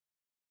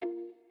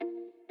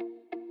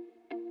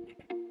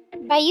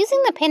By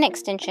using the pen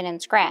extension in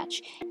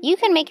Scratch, you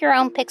can make your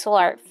own pixel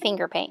art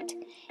finger paint.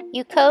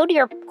 You code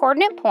your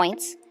coordinate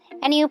points,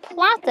 and you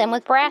plot them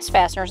with brass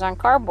fasteners on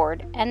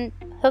cardboard, and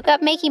hook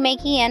up Makey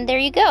Makey, and there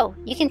you go.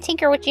 You can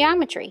tinker with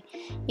geometry.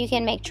 You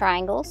can make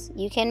triangles,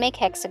 you can make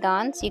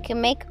hexagons, you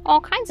can make all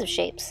kinds of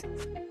shapes.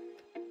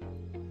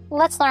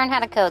 Let's learn how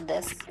to code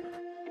this.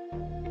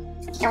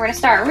 And we're going to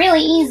start really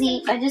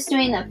easy by just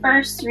doing the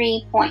first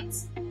 3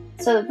 points.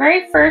 So the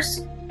very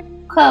first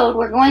code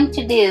we're going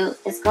to do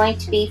is going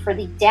to be for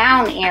the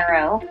down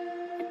arrow,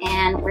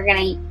 and we're going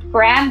to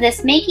grab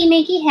this Makey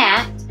Makey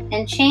hat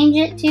and change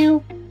it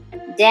to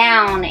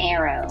down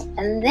arrow,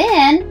 and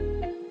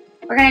then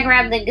we're going to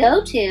grab the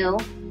go to.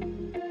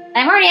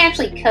 I've already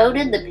actually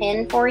coded the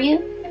pin for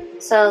you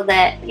so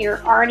that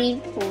you're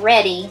already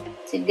ready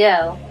to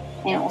go,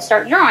 and we'll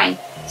start drawing.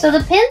 So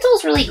the pen tool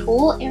is really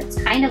cool. It's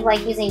kind of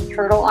like using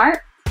turtle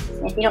art.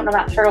 If you don't know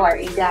about turtle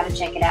art, you've got to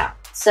check it out.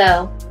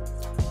 So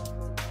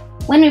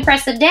when we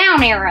press the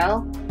down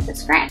arrow, the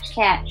Scratch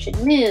Cat should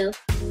move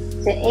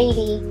to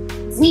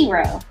 80,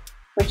 0,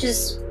 which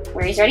is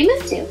where he's already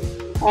moved to.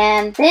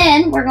 And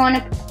then we're going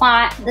to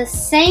plot the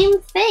same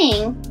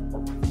thing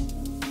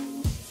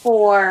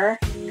for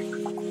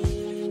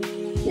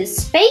the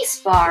space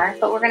bar,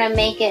 but we're going to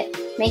make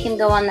him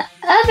go on the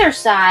other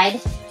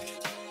side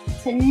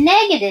to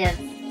negative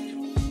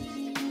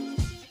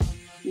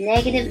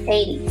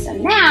 80. So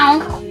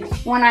now,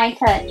 when I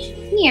touch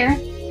here,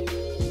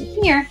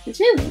 it's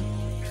moving.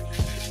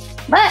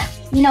 But,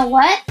 you know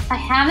what? I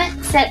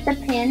haven't set the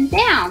pin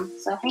down.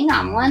 So hang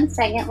on 1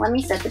 second, let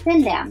me set the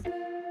pin down.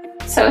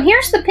 So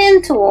here's the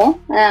pen tool.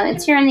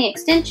 It's here in the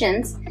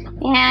extensions.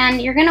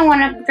 And you're gonna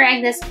wanna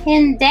drag this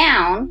pin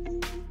down,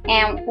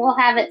 and we'll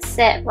have it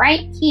set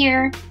right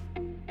here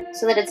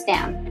so that it's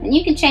down. And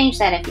you can change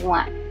that if you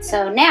want.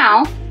 So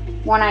now,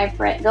 when I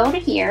go to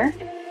here,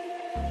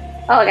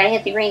 oh, I gotta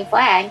hit the green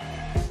flag.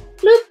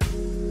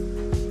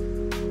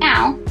 Bloop.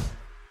 Now,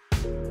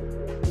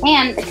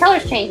 and the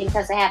color's changing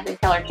because I have the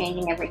color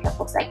changing every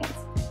couple seconds.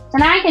 So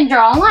now I can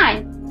draw a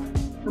line.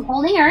 I'm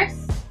holding Earth,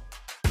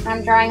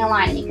 I'm drawing a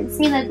line, and you can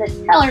see that the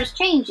color's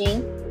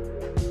changing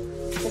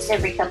just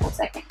every couple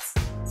seconds.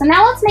 So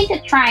now let's make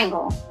a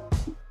triangle.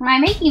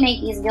 My Makey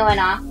Makey is going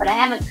off, but I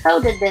haven't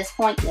coded this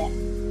point yet.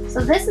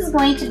 So this is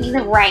going to be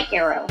the right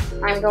arrow.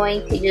 I'm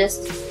going to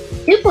just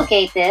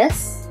duplicate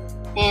this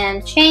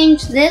and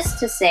change this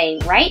to say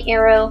right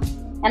arrow,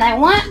 and I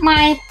want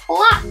my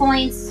plot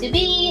points to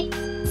be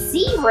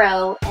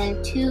 0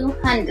 and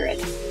 200.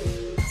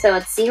 So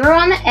it's 0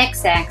 on the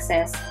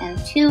x-axis and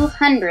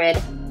 200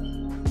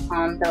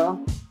 on the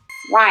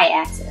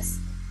y-axis.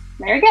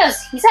 There he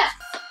goes, he's up.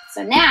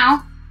 So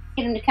now,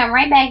 get him to come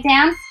right back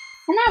down, and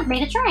now I've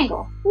made a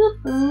triangle.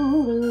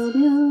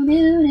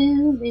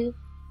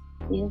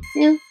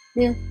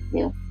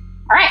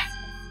 Alright,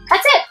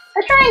 that's it,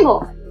 a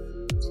triangle.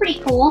 It's pretty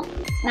cool.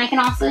 And I can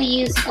also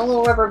use a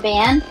little rubber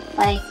band,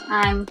 like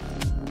I'm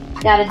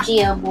got a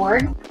geo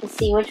board to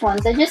see which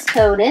ones I just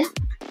coded.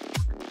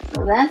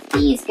 So that's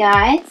these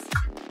guys.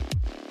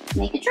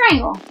 Make a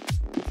triangle.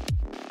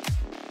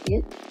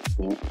 Doop,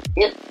 doop,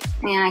 doop.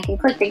 And I can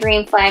click the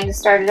green flag to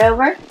start it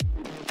over.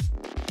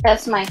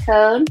 That's my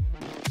code.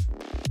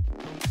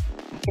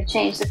 I can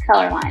change the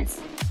color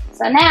lines.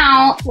 So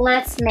now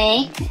let's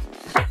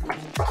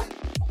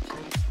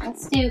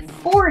do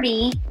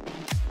 40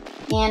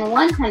 and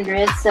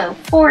 100. So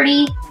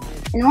 40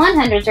 and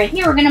 100s right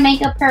here. We're going to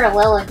make a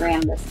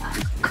parallelogram this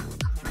time.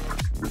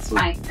 That's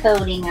my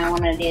coding I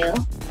want to do.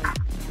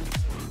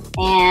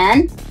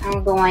 And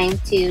I'm going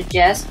to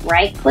just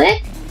right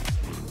click,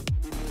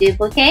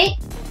 duplicate,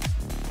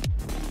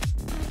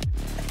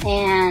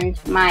 and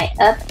my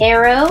up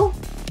arrow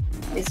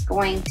is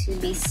going to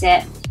be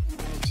set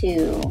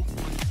to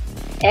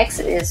X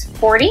is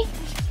 40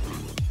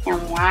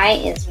 and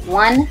Y is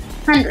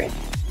 100.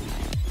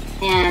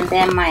 And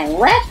then my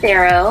left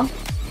arrow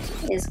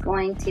is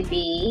going to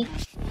be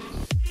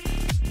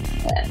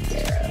left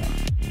arrow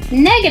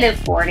negative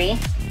 40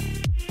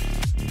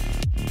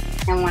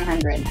 and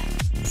 100.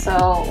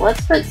 So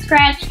let's put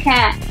Scratch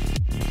Cat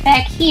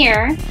back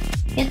here,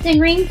 hit the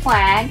green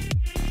flag,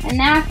 and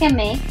now I can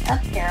make a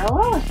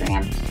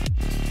parallelogram.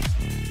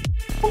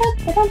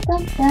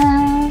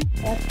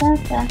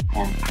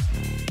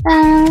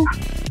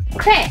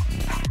 Okay,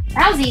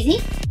 that was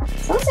easy.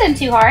 So this isn't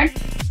too hard.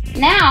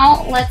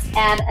 Now let's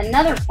add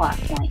another plot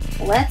point.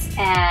 Let's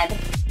add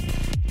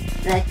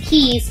the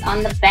keys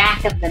on the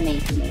back of the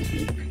Makey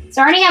Makey.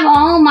 So I already have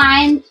all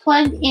mine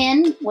plugged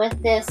in with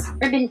this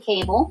ribbon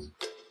cable.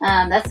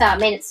 That's how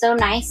it made it so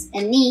nice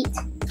and neat.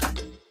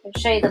 I'll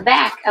show you the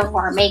back of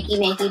our Makey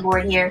Makey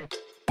board here.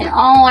 And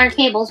all our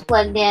cables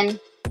plugged in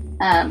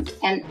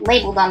and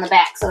labeled on the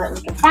back so that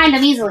we can find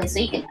them easily. So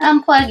you can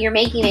unplug your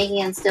Makey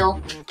Makey and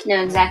still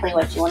know exactly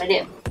what you want to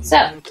do.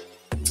 So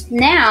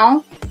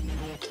now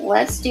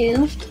let's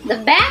do the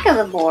back of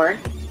the board,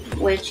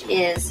 which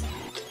is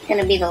going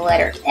to be the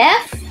letter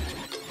F.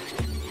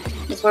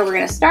 That's where we're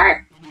going to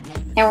start.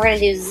 And we're going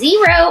to do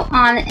 0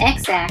 on the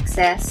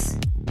x-axis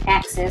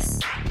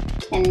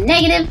and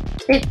negative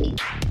 50.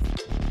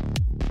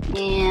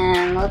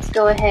 And let's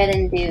go ahead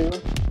and do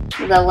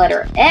the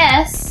letter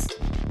S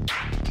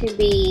to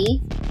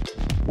be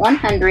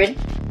 100,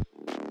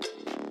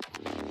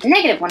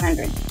 negative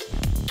 100.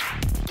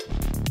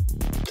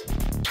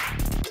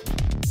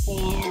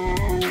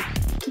 And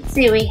let's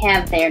see what we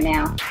have there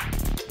now.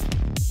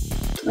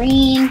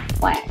 Green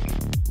flag.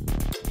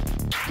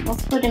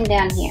 Let's put him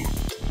down here.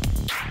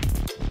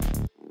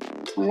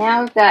 And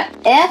now we've got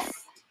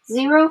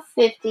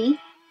F050.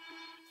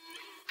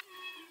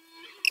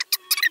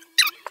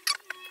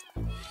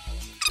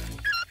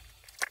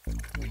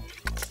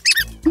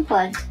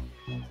 Unplugged.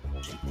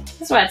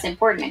 This is why it's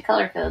important to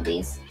color code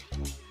these.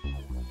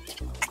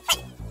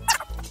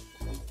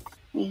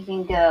 You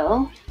can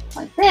go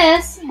like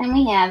this, and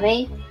we have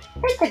a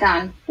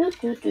pentagon. I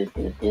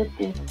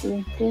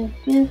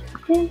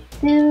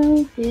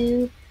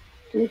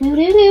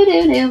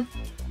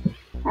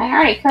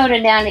already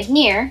coded down to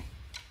here.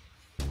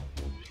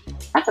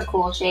 That's a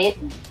cool shape.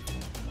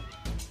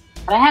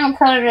 But I haven't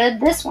coded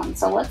this one,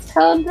 so let's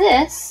code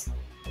this.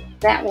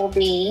 That will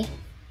be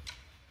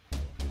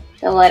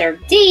the letter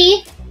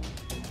D.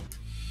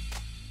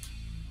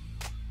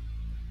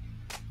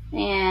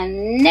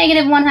 And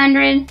negative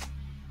 100.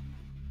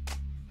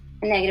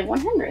 And negative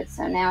 100.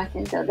 So now I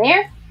can go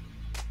there.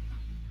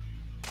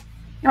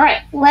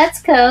 Alright,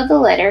 let's code the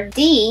letter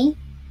D.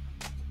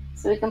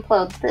 So we can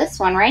plug this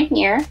one right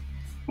here.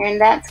 And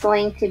that's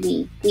going to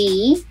be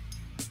D.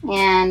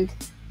 And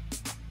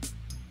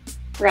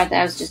forgot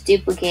that I was just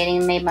duplicating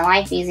and made my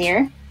life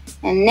easier.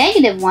 And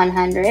negative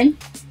 100.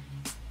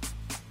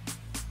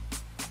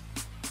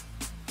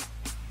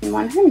 And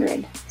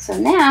 100. So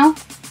now,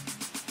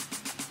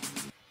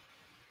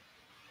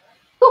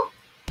 whew,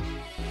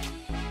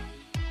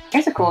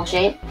 there's a cool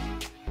shape.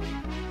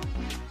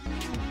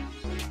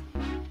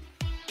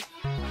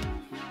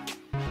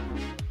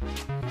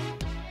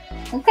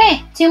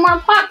 Okay, 2 more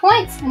plot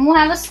points and we'll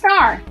have a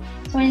star.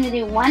 So we need to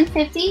do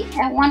 150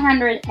 at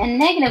 100 and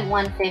negative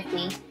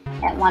 150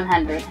 at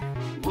 100.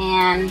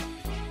 And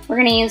we're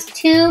going to use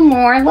 2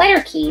 more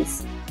letter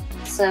keys.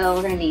 So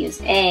we're going to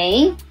use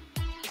A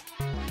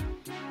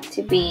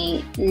to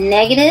be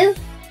negative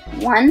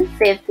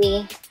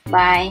 150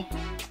 by,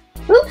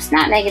 oops,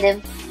 not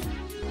negative.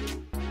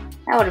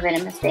 That would have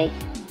been a mistake.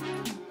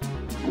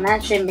 And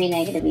that shouldn't be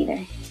negative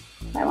either,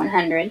 by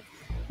 100.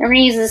 We're going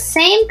to use the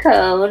same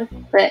code,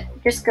 but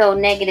just go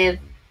negative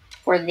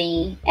for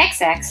the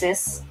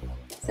x-axis.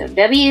 So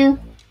W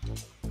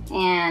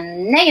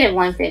and negative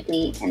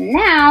 150. And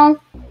now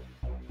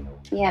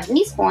we have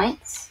these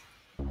points.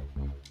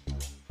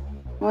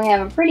 We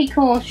have a pretty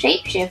cool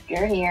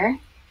shapeshifter here.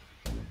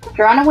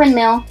 Drawing a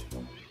windmill.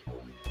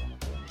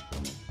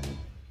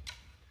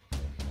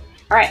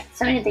 Alright,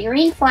 so we need the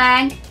green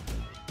flag.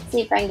 Let's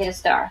see if I can get a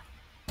star.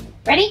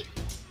 Ready?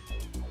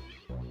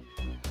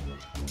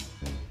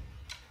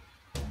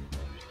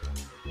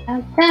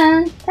 Dun,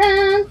 dun,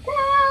 dun, dun,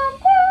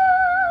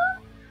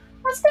 dun.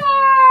 A star!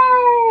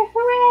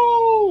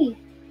 Hooray!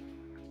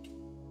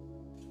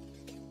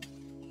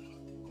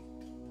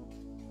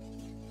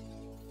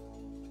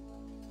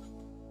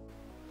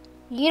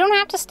 You don't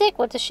have to stick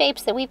with the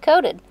shapes that we've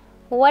coded.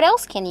 What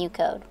else can you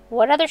code?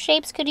 What other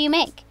shapes could you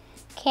make?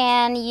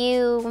 Can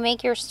you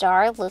make your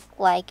star look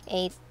like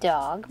a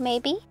dog,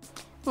 maybe?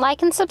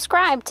 Like and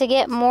subscribe to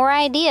get more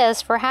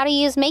ideas for how to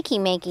use Makey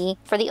Makey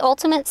for the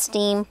ultimate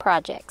STEAM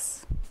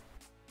projects.